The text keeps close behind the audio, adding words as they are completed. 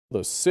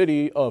The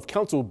city of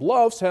Council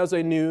Bluffs has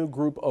a new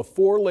group of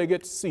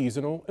four-legged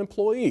seasonal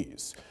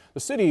employees. The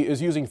city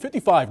is using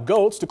 55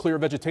 goats to clear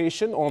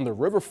vegetation on the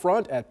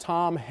riverfront at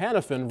Tom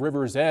Hanafan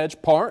River's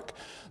Edge Park.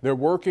 They're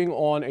working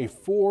on a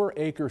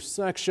 4-acre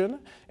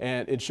section,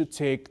 and it should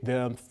take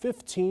them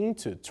 15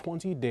 to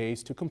 20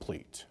 days to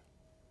complete.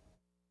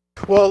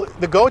 Well,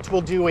 the goats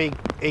will do a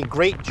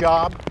great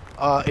job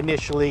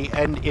initially,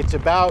 and it's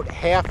about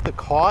half the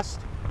cost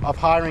of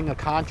hiring a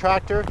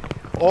contractor.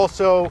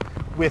 Also,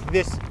 with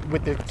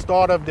the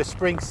start of the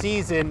spring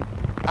season,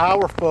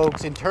 our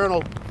folks,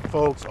 internal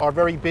folks, are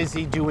very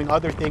busy doing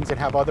other things and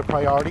have other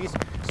priorities.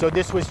 So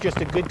this was just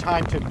a good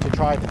time to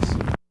try this.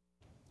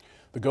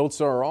 The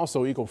goats are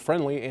also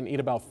eco-friendly and eat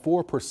about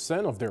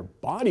 4% of their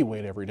body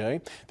weight every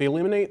day. They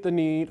eliminate the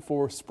need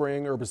for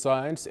spraying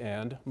herbicides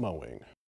and mowing.